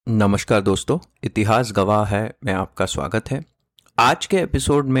नमस्कार दोस्तों, इतिहास गवाह है में आपका स्वागत है। आज के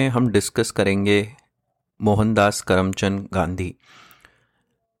एपिसोड में हम डिस्कस करेंगे मोहनदास करमचंद गांधी।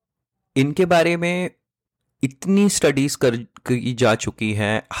 इनके बारे में इतनी स्टडीज की जा चुकी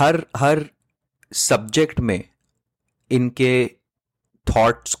हैं, हर सब्जेक्ट में इनके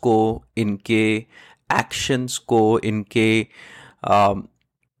थॉट्स को, इनके एक्शंस को, इनके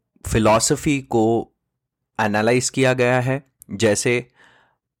फिलॉसफी को एनालाइज किया गया है। जैसे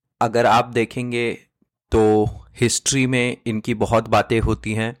अगर आप देखेंगे तो हिस्ट्री में इनकी बहुत बातें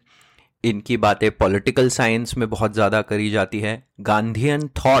होती हैं, इनकी बातें पॉलिटिकल साइंस में बहुत ज़्यादा करी जाती है। गांधीयन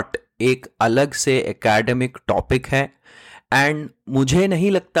थॉट एक अलग से एकेडमिक टॉपिक है एंड मुझे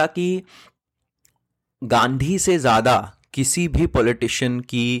नहीं लगता कि गांधी से ज़्यादा किसी भी पॉलिटिशियन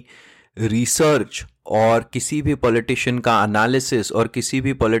की रिसर्च और किसी भी पॉलिटिशियन का एनालिसिस और किसी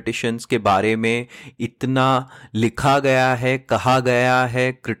भी पॉलिटिशियंस के बारे में इतना लिखा गया है, कहा गया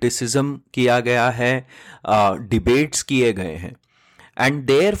है, क्रिटिसिज्म किया गया है, डिबेट्स किए गए हैं। एंड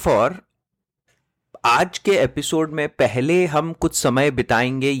देयरफॉर आज के एपिसोड में पहले हम कुछ समय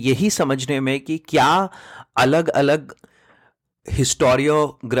बिताएंगे यही समझने में कि क्या अलग अलग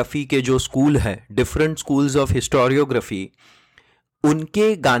हिस्टोरियोग्राफी के जो स्कूल हैं, डिफरेंट स्कूल्स ऑफ हिस्टोरियोग्राफी,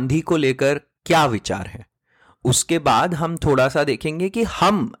 उनके गांधी को लेकर क्या विचार है। उसके बाद हम थोड़ा सा देखेंगे कि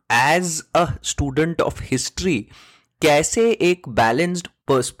हम as a student of history कैसे एक बैलेंस्ड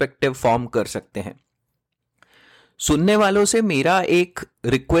पर्सपेक्टिव फॉर्म कर सकते हैं। सुनने वालों से मेरा एक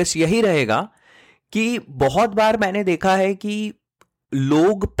रिक्वेस्ट यही रहेगा कि बहुत बार मैंने देखा है कि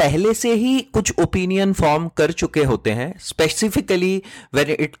लोग पहले से ही कुछ ओपिनियन फॉर्म कर चुके होते हैं, specifically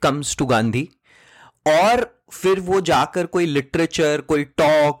when it comes to Gandhi, और फिर वो जाकर कोई लिटरेचर, कोई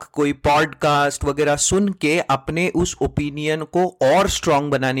टॉक, कोई पॉडकास्ट वगैरह सुन के अपने उस ओपिनियन को और स्ट्रांग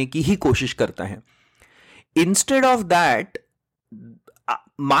बनाने की ही कोशिश करता है। Instead of that,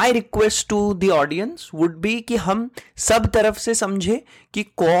 my request to the audience would be कि हम सब तरफ से समझे कि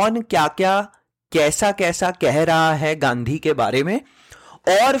कौन क्या क्या कैसा कैसा कह रहा है गांधी के बारे में,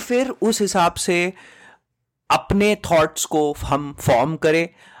 और फिर उस हिसाब से अपने थॉट्स को हम फॉर्म करें।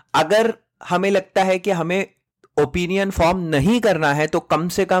 अगर हमें लगता है कि हमें ओपिनियन फॉर्म नहीं करना है तो कम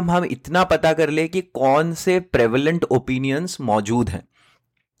से कम हम इतना पता कर ले कि कौन से प्रेवलेंट ओपिनियंस मौजूद हैं।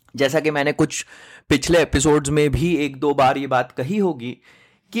 जैसा कि मैंने कुछ पिछले एपिसोड्स में भी एक दो बार ये बात कही होगी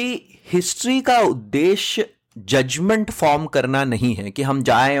कि हिस्ट्री का उद्देश्य जजमेंट फॉर्म करना नहीं है कि हम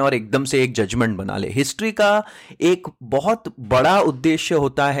जाएं और एकदम से एक जजमेंट बना ले। हिस्ट्री का एक बहुत बड़ा उद्देश्य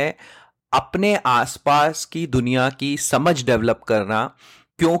होता है अपने आसपास की दुनिया की समझ डेवलप करना,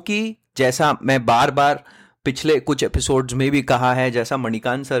 क्योंकि जैसा मैं बार बार पिछले कुछ एपिसोड्स में भी कहा है, जैसा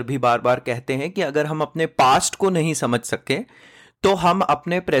मणिकांत सर भी बार बार कहते हैं कि अगर हम अपने पास्ट को नहीं समझ सके तो हम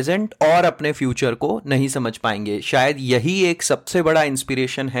अपने प्रेजेंट और अपने फ्यूचर को नहीं समझ पाएंगे। शायद यही एक सबसे बड़ा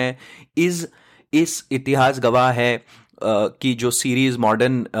इंस्पिरेशन है इस इतिहास गवाह है की जो सीरीज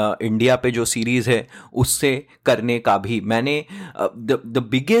मॉडर्न इंडिया पे जो सीरीज है उससे करने का भी मैंने द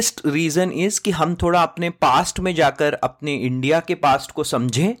बिगेस्ट रीजन इज कि हम थोड़ा अपने पास्ट में जाकर अपने इंडिया के पास्ट को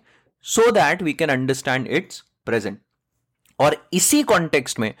समझें, so that we can understand its present। और इसी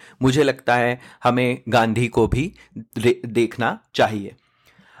कॉन्टेक्स्ट में मुझे लगता है हमें गांधी को भी देखना चाहिए।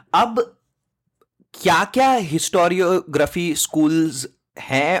 अब क्या क्या हिस्टोरियोग्राफी स्कूल्स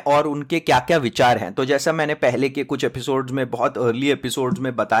हैं और उनके क्या क्या विचार हैं, तो जैसा मैंने पहले के कुछ एपिसोड्स में, बहुत अर्ली एपिसोड्स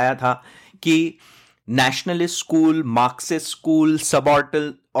में बताया था कि nationalist school, Marxist school,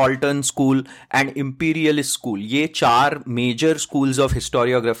 subaltern school and imperialist school, ये चार मेजर स्कूल्स ऑफ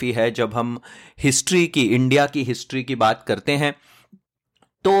हिस्टोरियोग्राफी है जब हम हिस्ट्री की, इंडिया की हिस्ट्री की बात करते हैं।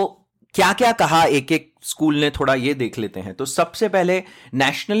 तो क्या क्या कहा एक एक स्कूल ने, थोड़ा ये देख लेते हैं। तो सबसे पहले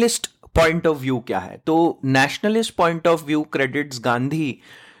नेशनलिस्ट पॉइंट ऑफ व्यू क्या है। तो nationalist point of view credits Gandhi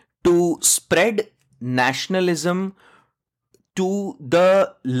to spread nationalism to the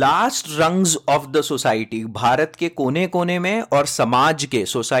last rungs of the society. Bharat के कोने कोने में और समाज के,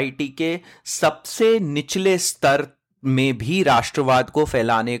 सोसाइटी के सबसे निचले स्तर में भी राष्ट्रवाद को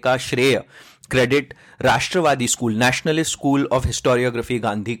फैलाने का श्रेय, credit Rashtravadi school, nationalist school of historiography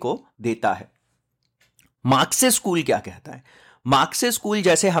Gandhi को देता है। मार्क्सिस्ट स्कूल क्या कहता है? मार्क्सिस्ट स्कूल,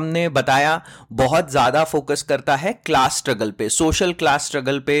 जैसे हमने बताया, बहुत ज्यादा फोकस करता है क्लास स्ट्रगल पे, सोशल क्लास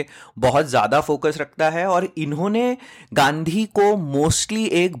स्ट्रगल पे बहुत ज्यादा फोकस रखता है, और इन्होंने गांधी को मोस्टली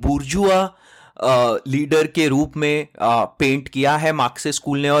एक बुर्जुआ लीडर के रूप में पेंट किया है मार्क्सिस्ट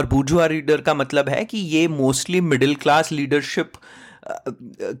स्कूल ने। और बुर्जुआ लीडर का मतलब है कि ये मोस्टली मिडिल क्लास लीडरशिप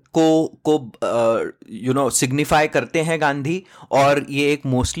को सिग्निफाई करते हैं गांधी, और ये एक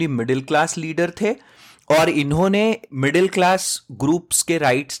मोस्टली मिडिल क्लास लीडर थे और इन्होंने मिडिल क्लास ग्रुप्स के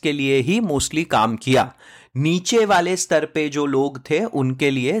राइट्स के लिए ही मोस्टली काम किया। नीचे वाले स्तर पे जो लोग थे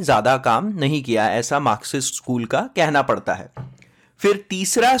उनके लिए ज्यादा काम नहीं किया, ऐसा मार्क्सिस्ट स्कूल का कहना पड़ता है। फिर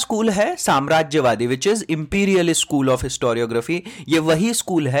तीसरा स्कूल है साम्राज्यवादी, which is imperialist school of historiography. ये वही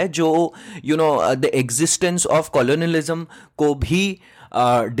स्कूल है जो द एग्जिस्टेंस ऑफ कॉलोनियलिज्म को भी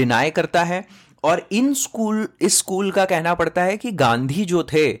डिनाई करता है। और इस स्कूल का कहना पड़ता है कि गांधी जो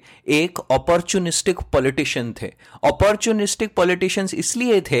थे एक अपॉर्चुनिस्टिक पॉलिटिशियन थे। अपॉर्चुनिस्टिक पॉलिटिशियंस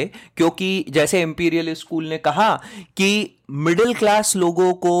इसलिए थे क्योंकि जैसे इंपीरियल स्कूल ने कहा कि मिडिल क्लास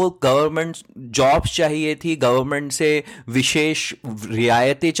लोगों को गवर्नमेंट जॉब्स चाहिए थी, गवर्नमेंट से विशेष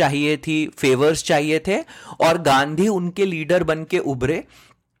रियायतें चाहिए थी, फेवर्स चाहिए थे, और गांधी उनके लीडर बन के उभरे।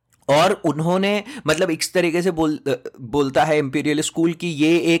 और उन्होंने मतलब इस तरीके से बोलता है इंपीरियल स्कूल कि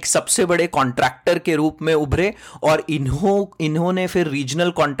ये एक सबसे बड़े कॉन्ट्रैक्टर के रूप में उभरे, और इन्होंने फिर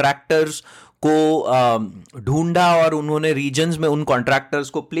रीजनल कॉन्ट्रैक्टर्स को ढूंढा और उन्होंने रीजन्स में उन कॉन्ट्रैक्टर्स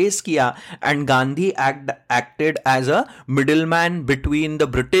को प्लेस किया। And Gandhi acted as a middle man between the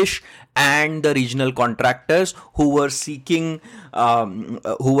British and the regional contractors who were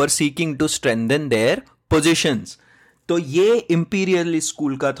seeking to strengthen their positions. तो ये इंपीरियल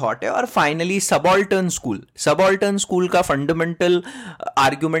स्कूल का थॉट है। और फाइनली सबाल्टर्न स्कूल का फंडामेंटल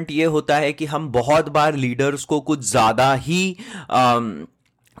आर्ग्यूमेंट ये होता है कि हम बहुत बार लीडर्स को कुछ ज्यादा ही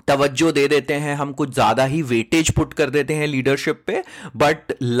तवज्जो दे देते हैं, हम कुछ ज्यादा ही वेटेज पुट कर देते हैं लीडरशिप पे,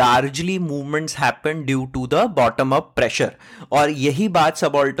 but largely movements happen due to the bottom up pressure. और यही बात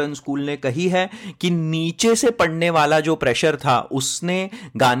सबाल्टर्न स्कूल ने कही है कि नीचे से पड़ने वाला जो प्रेशर था उसने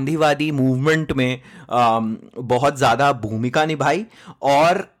गांधीवादी मूवमेंट में बहुत ज्यादा भूमिका निभाई।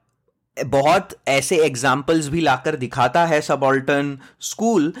 और बहुत ऐसे एग्जाम्पल्स भी लाकर दिखाता है सबाल्टर्न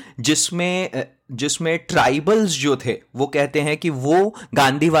स्कूल जिसमें ट्राइबल्स जो थे वो कहते हैं कि वो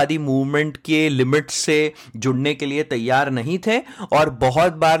गांधीवादी मूवमेंट के लिमिट से जुड़ने के लिए तैयार नहीं थे, और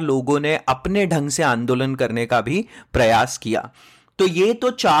बहुत बार लोगों ने अपने ढंग से आंदोलन करने का भी प्रयास किया। तो ये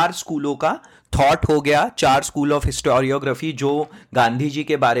तो 4 स्कूलों का थॉट हो गया, 4 स्कूल ऑफ हिस्टोरियोग्राफी जो गांधी जी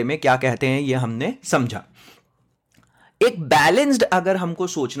के बारे में क्या कहते हैं ये हमने समझा। एक बैलेंस्ड अगर हमको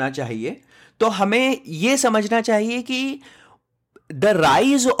सोचना चाहिए तो हमें यह समझना चाहिए कि the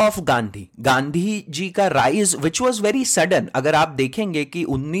rise of Gandhi ji का rise which was very sudden. अगर आप देखेंगे कि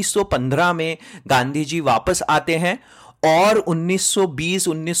 1915 में गांधी जी वापस आते हैं और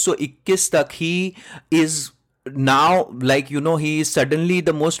 1920-1921 तक he is now he is suddenly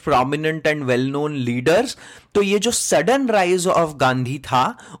the most prominent and well known leaders। तो ये जो सडन राइज ऑफ गांधी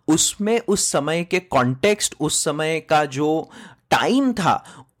था उसमें उस समय के कॉन्टेक्स्ट, उस समय का जो टाइम था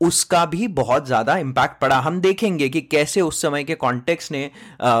उसका भी बहुत ज्यादा इंपैक्ट पड़ा। हम देखेंगे कि कैसे उस समय के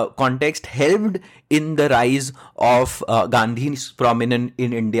context helped in the rise of Gandhi prominent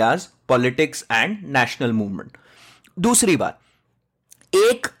in India's politics and national movement. दूसरी बात,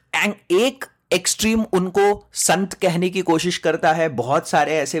 एक एक्सट्रीम उनको संत कहने की कोशिश करता है। बहुत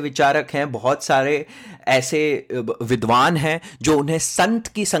सारे ऐसे विचारक हैं, बहुत सारे ऐसे विद्वान हैं जो उन्हें संत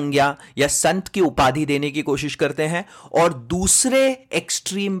की संज्ञा या संत की उपाधि देने की कोशिश करते हैं, और दूसरे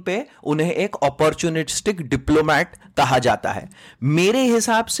एक्सट्रीम पे उन्हें एक अपॉर्चुनिस्टिक डिप्लोमैट कहा जाता है। मेरे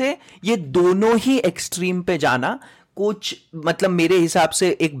हिसाब से ये दोनों ही एक्सट्रीम पे जाना कुछ मतलब मेरे हिसाब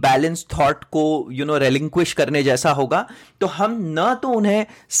से एक बैलेंस थॉट को रेलिंक्विश करने जैसा होगा। तो हम न तो उन्हें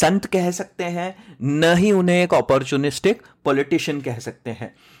संत कह सकते हैं, न ही उन्हें एक अपॉर्चुनिस्टिक पॉलिटिशियन कह सकते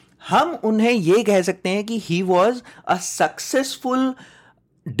हैं। हम उन्हें यह कह सकते हैं कि he was a successful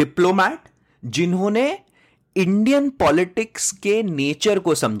diplomat जिन्होंने इंडियन पॉलिटिक्स के नेचर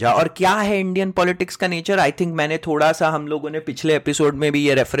को समझा। और क्या है इंडियन पॉलिटिक्स का नेचर? आई थिंक मैंने थोड़ा सा, हम लोगों ने पिछले एपिसोड में भी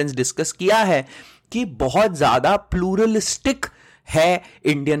ये रेफरेंस डिस्कस किया है कि बहुत ज्यादा प्लूरलिस्टिक है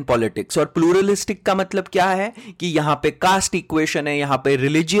इंडियन पॉलिटिक्स। और प्लूरलिस्टिक का मतलब क्या है कि यहां पे कास्ट इक्वेशन है, यहां पे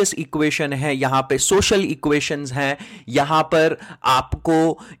रिलीजियस इक्वेशन है, यहां पे सोशल इक्वेशंस हैं, यहां पर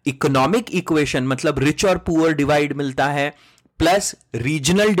आपको इकोनॉमिक इक्वेशन मतलब रिच और पुअर डिवाइड मिलता है, प्लस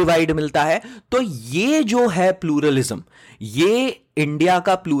रीजनल डिवाइड मिलता है। तो ये जो है प्लूरलिज्म, ये इंडिया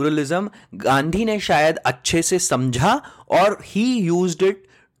का प्लूरलिज्म गांधी ने शायद अच्छे से समझा और ही used it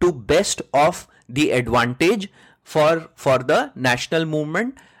to best of the advantage for the national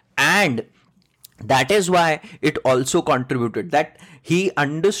movement, and that is why it also contributed, that he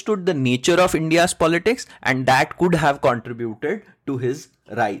understood the nature of India's politics and that could have contributed to his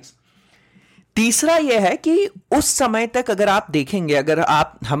rise। तीसरा यह है कि उस समय तक अगर आप देखेंगे, अगर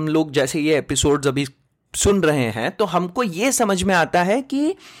आप हम लोग जैसे ये एपिसोड्स अभी सुन रहे हैं तो हमको ये समझ में आता है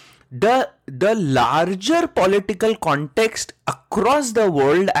कि the larger political context across the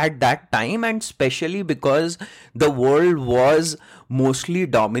world at that time, and especially because the world was mostly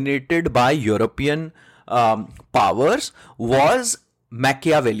dominated by European powers, was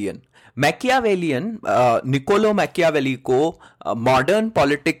Machiavellian. Machiavellian, Niccolo Machiavelli को मॉडर्न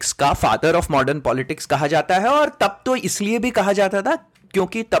पॉलिटिक्स का फादर ऑफ मॉडर्न पॉलिटिक्स कहा जाता है, और तब तो इसलिए भी कहा जाता था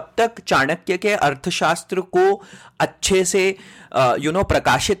क्योंकि तब तक चाणक्य के अर्थशास्त्र को अच्छे से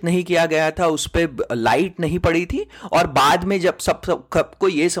प्रकाशित नहीं किया गया था, उस पर लाइट नहीं पड़ी थी। और बाद में जब सबको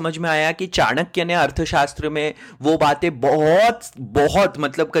ये समझ में आया कि चाणक्य ने अर्थशास्त्र में वो बातें बहुत बहुत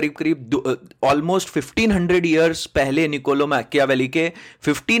मतलब करीब करीब ऑलमोस्ट 1500 ईयर्स पहले, निकोलो मैकियावेली के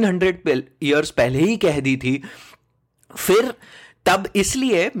 1500 ईयर्स पहले ही कह दी थी, फिर तब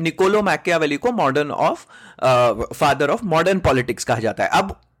इसलिए निकोलो मैकियावेली को फादर ऑफ मॉडर्न पॉलिटिक्स कहा जाता है।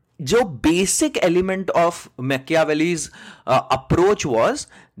 अब जो basic element of मैकियावेलीज approach was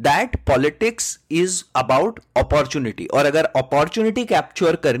that politics is about opportunity, और अगर अपॉर्चुनिटी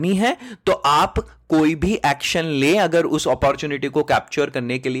कैप्चर करनी है तो आप कोई भी एक्शन ले अगर उस अपॉर्चुनिटी को कैप्चर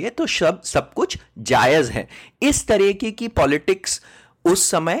करने के लिए, तो सब कुछ जायज है। इस तरीके की पॉलिटिक्स उस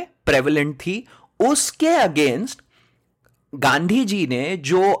समय प्रेवलेंट थी। उसके अगेंस्ट गांधी जी ने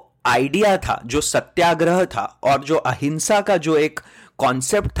जो आइडिया था, जो सत्याग्रह था और जो अहिंसा का जो एक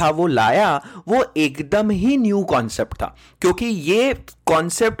कॉन्सेप्ट था वो लाया, वो एकदम ही न्यू कॉन्सेप्ट था, क्योंकि ये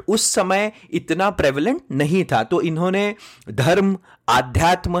कॉन्सेप्ट उस समय इतना प्रेवलेंट नहीं था। तो इन्होंने धर्म,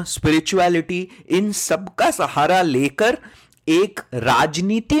 आध्यात्म, स्पिरिचुअलिटी, इन सब का सहारा लेकर एक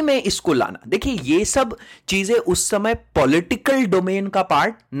राजनीति में इसको लाना। देखिए, ये सब चीजें उस समय पॉलिटिकल डोमेन का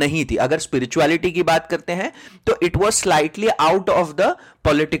पार्ट नहीं थी। अगर स्पिरिचुअलिटी की बात करते हैं तो it was slightly out of the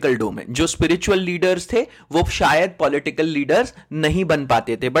political domain. जो स्पिरिचुअल लीडर्स थे वो शायद पॉलिटिकल लीडर्स नहीं बन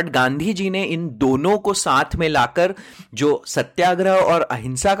पाते थे, बट गांधी जी ने इन दोनों को साथ में लाकर जो सत्याग्रह और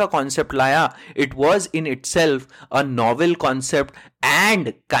अहिंसा का कॉन्सेप्ट लाया, it was in itself a novel concept and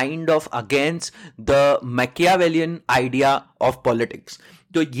kind of against the Machiavellian idea of politics।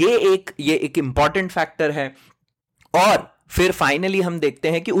 तो ये एक इंपॉर्टेंट फैक्टर है। और फिर फाइनली हम देखते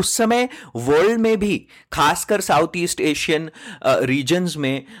हैं कि उस समय वर्ल्ड में भी, खासकर साउथ ईस्ट एशियन रीजन्स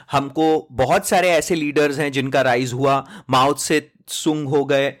में, हमको बहुत सारे ऐसे लीडर्स हैं जिनका राइज हुआ। माओ त्से सुंग हो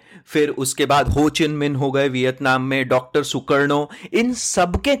गए, फिर उसके बाद हो चिन मिन हो गए वियतनाम में, डॉक्टर सुकर्णो। इन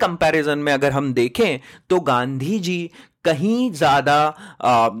सबके कंपैरिजन में अगर हम देखें तो गांधी जी कहीं ज्यादा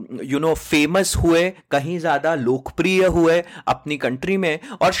फेमस हुए, कहीं ज्यादा लोकप्रिय हुए अपनी कंट्री में,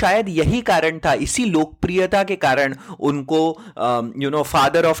 और शायद यही कारण था, इसी लोकप्रियता के कारण उनको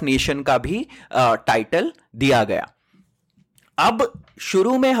फादर ऑफ नेशन का भी टाइटल दिया गया। अब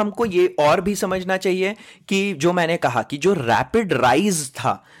शुरू में हमको ये और भी समझना चाहिए कि जो मैंने कहा कि जो रैपिड राइज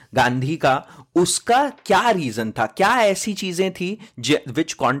था गांधी का, उसका क्या रीजन था, क्या ऐसी चीजें थी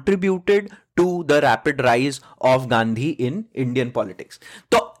which contributed to the rapid rise of Gandhi in Indian politics.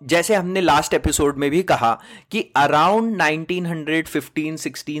 तो जैसे हमने लास्ट एपिसोड में भी कहा कि अराउंड 1915,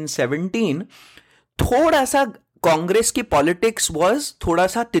 16, 17 थोड़ा सा कांग्रेस की पॉलिटिक्स वाज थोड़ा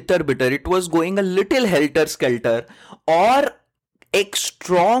सा तितर बिटर, it was going a little helter skelter, और एक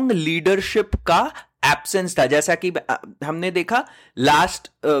स्ट्रॉन्ग लीडरशिप का एब्सेंस था। जैसा कि हमने देखा last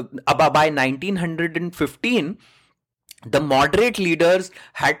by 1915 the moderate leaders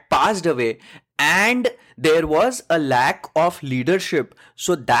had passed away and there was a lack of leadership,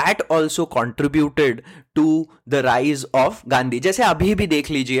 so that also contributed to the rise of Gandhi। जैसे अभी भी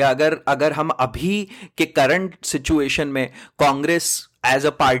देख लीजिए, अगर हम अभी के करंट सिचुएशन में कांग्रेस एज अ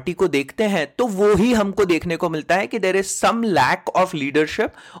पार्टी को देखते हैं तो वो ही हमको देखने को मिलता है कि there is some lack of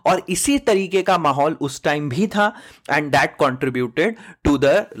leadership, और इसी तरीके का माहौल उस टाइम भी था, and that contributed to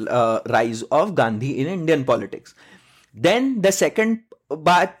the rise of Gandhi in Indian politics. Then the second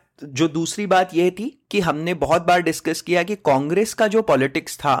बात, जो दूसरी बात यह थी कि हमने बहुत बार डिस्कस किया कि कांग्रेस का जो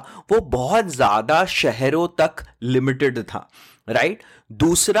पॉलिटिक्स था वो बहुत ज्यादा शहरों तक लिमिटेड था, राइट।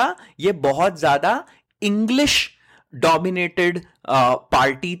 दूसरा, ये बहुत ज्यादा इंग्लिश डोमिनेटेड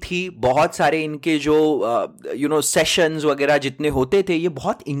पार्टी थी। बहुत सारे इनके जो सेशंस वगैरह जितने होते थे, ये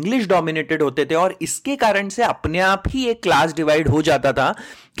बहुत इंग्लिश डोमिनेटेड होते थे, और इसके कारण से अपने आप ही एक क्लास डिवाइड हो जाता था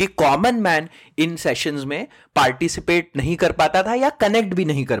कि कॉमन मैन इन सेशंस में पार्टिसिपेट नहीं कर पाता था या कनेक्ट भी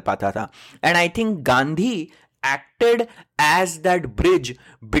नहीं कर पाता था। And I think Gandhi acted as that bridge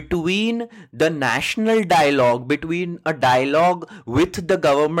between the national dialogue, between a dialogue with the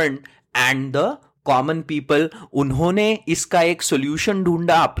government and the common people. उन्होंने इसका एक सॉल्यूशन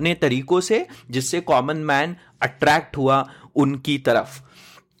ढूंढा अपने तरीकों से, जिससे कॉमन मैन अट्रैक्ट हुआ उनकी तरफ।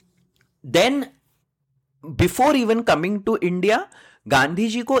 Then before even coming to India, Gandhi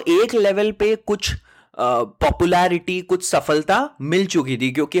ji को एक लेवल पे कुछ पॉपुलैरिटी, कुछ सफलता मिल चुकी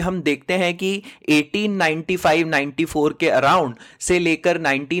थी, क्योंकि हम देखते हैं कि 1895-94 के अराउंड से लेकर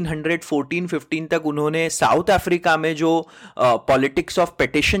 1914-15 तक उन्होंने साउथ अफ्रीका में जो पॉलिटिक्स ऑफ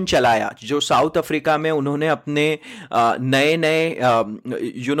पेटिशन चलाया, जो साउथ अफ्रीका में उन्होंने अपने नए नए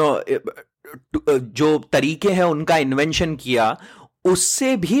जो तरीके हैं उनका इन्वेंशन किया,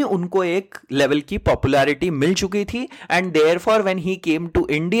 उससे भी उनको एक लेवल की पॉपुलैरिटी मिल चुकी थी. And therefore when he came to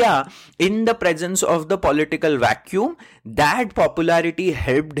India in the presence of the political vacuum, that popularity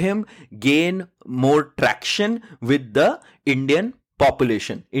helped him gain more traction with the Indian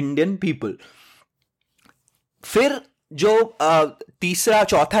population, Indian people. फिर जो तीसरा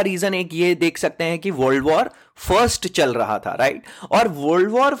चौथा रीजन एक ये देख सकते हैं कि वर्ल्ड वॉर फर्स्ट चल रहा था, राइट. और वर्ल्ड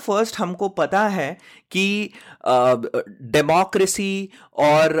वॉर फर्स्ट हमको पता है कि डेमोक्रेसी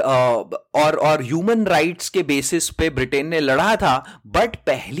और ह्यूमन राइट्स के बेसिस पे ब्रिटेन ने लड़ा था. बट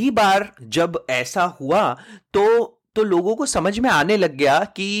पहली बार जब ऐसा हुआ तो लोगों को समझ में आने लग गया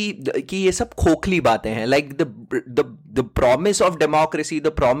कि ये सब खोखली बातें हैं. Like the promise of democracy, the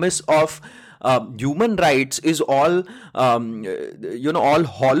promise of human rights is all all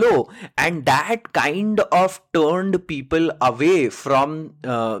hollow, and that kind of turned people away from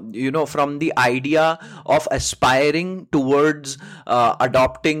from the idea of aspiring towards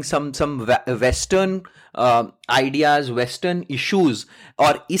adopting some western ideas, western issues.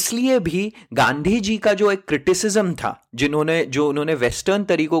 और इसलिए भी गांधी जी का जो एक criticism था, उन्होंने western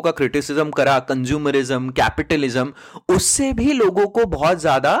तरीकों का क्रिटिसिज्म करा, कंज्यूमरिज्म, कैपिटलिज्म, उससे भी लोगों को बहुत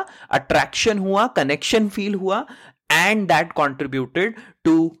ज्यादा अट्रैक्शन हुआ, कनेक्शन फील हुआ, and that contributed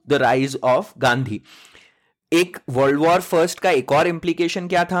to the rise of Gandhi. एक वर्ल्ड वॉर फर्स्ट का एक और इंप्लीकेशन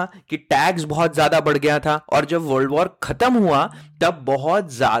क्या था कि टैक्स बहुत ज्यादा बढ़ गया था, और जब वर्ल्ड वॉर खत्म हुआ तब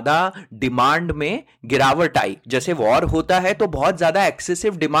बहुत ज्यादा डिमांड में गिरावट आई. जैसे वॉर होता है तो बहुत ज्यादा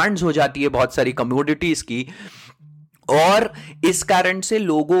एक्सेसिव डिमांड्स हो जाती है बहुत सारी कमोडिटीज की, और इस कारण से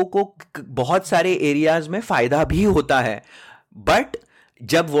लोगों को बहुत सारे एरियाज में फायदा भी होता है. बट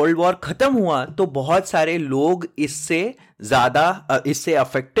जब वर्ल्ड वॉर खत्म हुआ तो बहुत सारे लोग इससे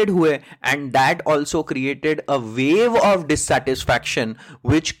अफेक्टेड हुए, and that also created a wave of dissatisfaction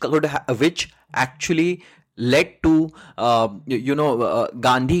which actually led to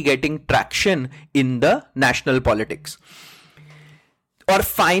Gandhi getting traction in the national politics. और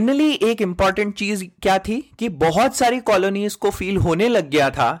फाइनली एक इंपॉर्टेंट चीज क्या थी कि बहुत सारी कॉलोनीज को फील होने लग गया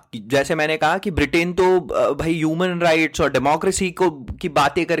था, जैसे मैंने कहा कि ब्रिटेन तो भाई ह्यूमन राइट्स और डेमोक्रेसी की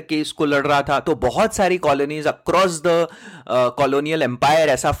बातें करके इसको लड़ रहा था, तो बहुत सारी colonies across the colonial empire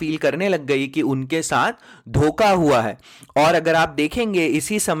ऐसा फील करने लग गई कि उनके साथ धोखा हुआ है. और अगर आप देखेंगे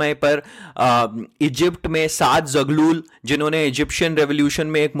इसी समय पर इजिप्ट में साद जगलूल, जिन्होंने इजिप्शियन रेवोल्यूशन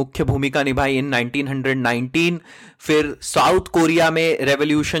में एक मुख्य भूमिका निभाई इन 1919, फिर साउथ कोरिया में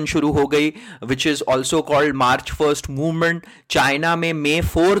रेवोल्यूशन शुरू हो गई which is also called March first movement. China में मे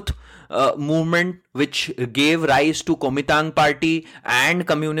 4th movement which gave rise to Kuomintang party and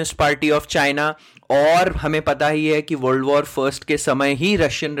Communist Party of China. और हमें पता ही है कि वर्ल्ड वॉर फर्स्ट के समय ही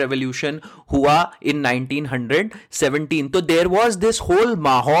रशियन रेवोल्यूशन हुआ इन 1917. तो देयर वाज दिस होल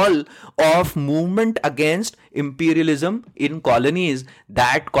माहौल of movement against imperialism in colonies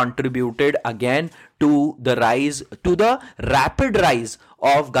that contributed again to the rapid rise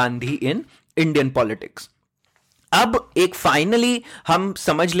of Gandhi in Indian politics. अब एक फाइनली हम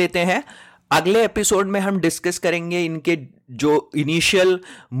समझ लेते हैं, अगले एपिसोड में हम डिस्कस करेंगे इनके जो इनिशियल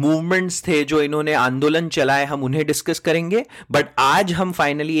मूवमेंट्स थे, जो इन्होंने आंदोलन चलाए, हम उन्हें डिस्कस करेंगे. बट आज हम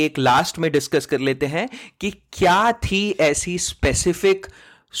फाइनली एक लास्ट में डिस्कस कर लेते हैं कि क्या थी ऐसी स्पेसिफिक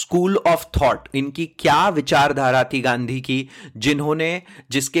स्कूल ऑफ थॉट, इनकी क्या विचारधारा थी गांधी की,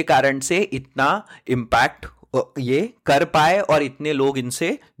 जिसके कारण से इतना इम्पैक्ट ये कर पाए और इतने लोग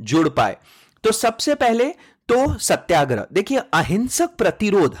इनसे जुड़ पाए. तो सबसे पहले तो सत्याग्रह. देखिए, अहिंसक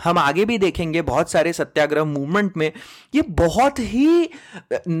प्रतिरोध हम आगे भी देखेंगे, बहुत सारे सत्याग्रह मूवमेंट में ये बहुत ही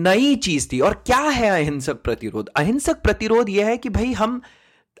नई चीज थी. और क्या है अहिंसक प्रतिरोध? अहिंसक प्रतिरोध यह है कि भाई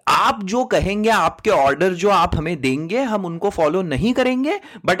आप जो कहेंगे, आपके ऑर्डर जो आप हमें देंगे, हम उनको फॉलो नहीं करेंगे,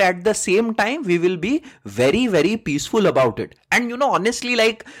 but at the same time we will be very very peaceful about it. And honestly,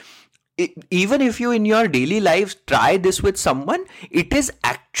 like even if you in your daily life try this with someone, it is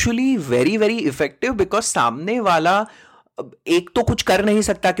actually very very effective, because सामने वाला एक तो कुछ कर नहीं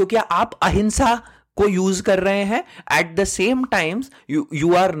सकता क्योंकि आप अहिंसा को यूज कर रहे हैं, at the same times you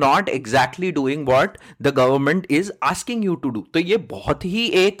are not exactly doing what the government is asking you to do. तो ये बहुत ही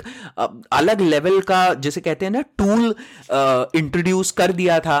एक अलग लेवल का, जिसे कहते हैं ना, टूल इंट्रोड्यूस कर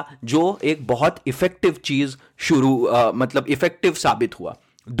दिया था, जो एक बहुत इफेक्टिव चीज इफेक्टिव साबित हुआ.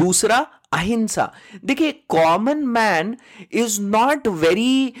 दूसरा, अहिंसा, देखिए common man is not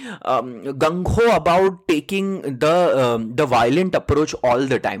very Gango about taking the violent approach all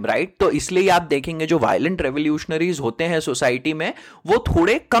the time, right? तो इसलिए आप देखेंगे जो वायलेंट रेवोल्यूशनरीज होते हैं सोसाइटी में वो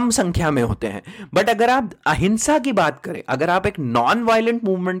थोड़े कम संख्या में होते हैं। बट अगर आप अहिंसा की बात करें, अगर आप एक नॉन वायलेंट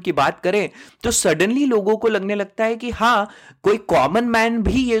मूवमेंट की बात करें, तो सडनली लोगों को लगने लगता है कि हाँ, कोई कॉमन मैन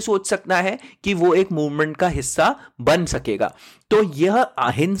भी ये सोच सकता है कि वो एक मूवमेंट का हिस्सा बन सकेगा। तो यह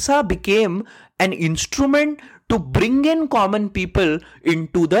अहिंसा became an instrument to bring in common people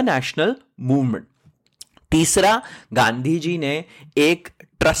into the national movement. तीसरा, गांधी जी ने एक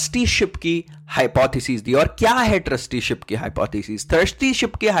ट्रस्टीशिप की हाइपोथेसिस दी। और क्या है ट्रस्टीशिप की हाइपोथेसिस?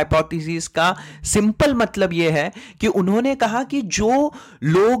 ट्रस्टीशिप की हाइपोथेसिस का सिंपल मतलब यह है कि उन्होंने कहा कि जो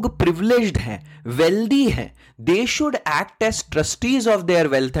लोग प्रिविलेज्ड हैं, वेल्दी हैं, they should act as trustees of their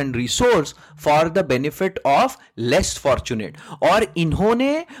wealth and resource for the benefit of less fortunate। और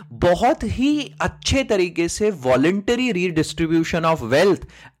इन्होंने बहुत ही अच्छे तरीके से voluntary redistribution of wealth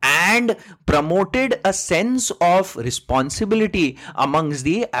and promoted a sense of responsibility amongst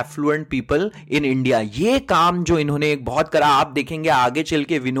the affluent people in India। ये काम जो इन्होंने एक बहुत करा, आप देखेंगे आगे चल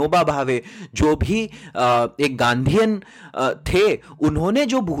के विनोबा भावे जो भी एक गांधीयन थे, उन्होंने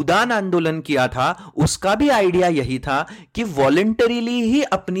जो भूदान आंदोलन किया था उसका भी आइडिया यही था कि वॉलंटरीली ही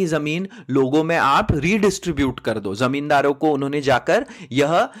अपनी जमीन लोगों में आप रीडिस्ट्रीब्यूट कर दो। जमींदारों को उन्होंने जाकर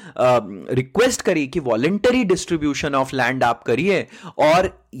यह रिक्वेस्ट करी कि वॉलंटरी डिस्ट्रीब्यूशन ऑफ लैंड आप करिए।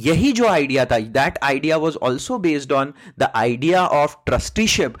 और यही जो आइडिया था, that idea was also based on the idea of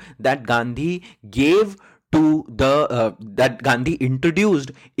trusteeship that Gandhi gave to the that Gandhi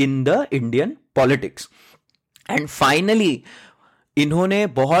introduced in the Indian politics. And finally इन्होंने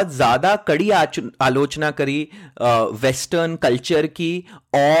बहुत ज्यादा कड़ी आलोचना करी वेस्टर्न कल्चर की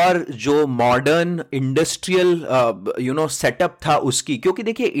और जो मॉडर्न इंडस्ट्रियल सेटअप था उसकी। क्योंकि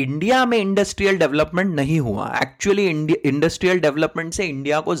देखिए इंडिया में इंडस्ट्रियल डेवलपमेंट नहीं हुआ, एक्चुअली इंडस्ट्रियल डेवलपमेंट से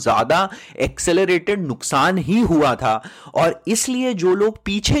इंडिया को ज्यादा एक्सेलरेटेड नुकसान ही हुआ था। और इसलिए जो लोग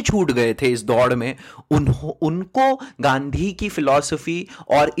पीछे छूट गए थे इस दौड़ में, उनको गांधी की फिलॉसफी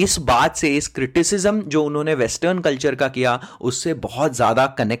और इस बात से, इस क्रिटिसिज्म जो उन्होंने वेस्टर्न कल्चर का किया, उससे बहुत ज्यादा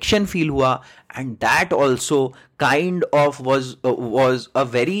कनेक्शन फील हुआ। And that also kind of was a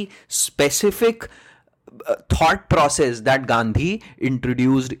very specific thought process that Gandhi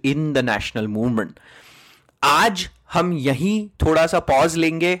introduced in the national movement। आज हम यहीं थोड़ा सा पॉज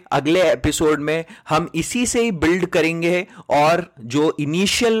लेंगे, अगले एपिसोड में हम इसी से ही बिल्ड करेंगे और जो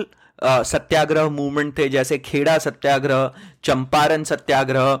इनिशियल सत्याग्रह मूवमेंट थे, जैसे खेड़ा सत्याग्रह, चंपारण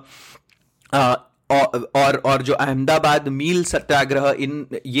सत्याग्रह और जो अहमदाबाद मील सत्याग्रह, इन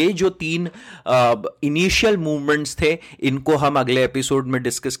ये जो 3 इनिशियल मूवमेंट्स थे, इनको हम अगले एपिसोड में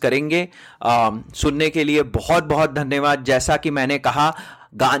डिस्कस करेंगे। सुनने के लिए बहुत बहुत धन्यवाद। जैसा कि मैंने कहा,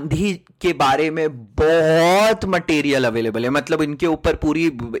 गांधी के बारे में बहुत मटेरियल अवेलेबल है, मतलब इनके ऊपर पूरी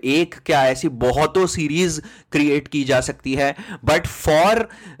एक क्या ऐसी बहुतों सीरीज क्रिएट की जा सकती है। But for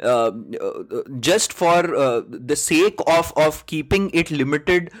just for the sake of keeping it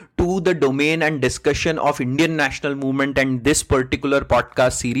limited to the domain and discussion of Indian national movement and this particular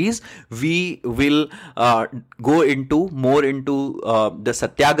podcast series, we will go into more into the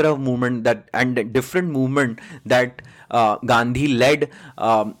satyagrah movement that and different movement that Gandhi led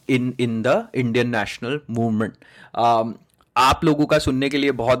in the Indian national movement। आप लोगों का सुनने के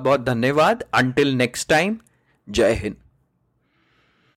लिए बहुत बहुत धन्यवाद। Until next time, जय हिंद।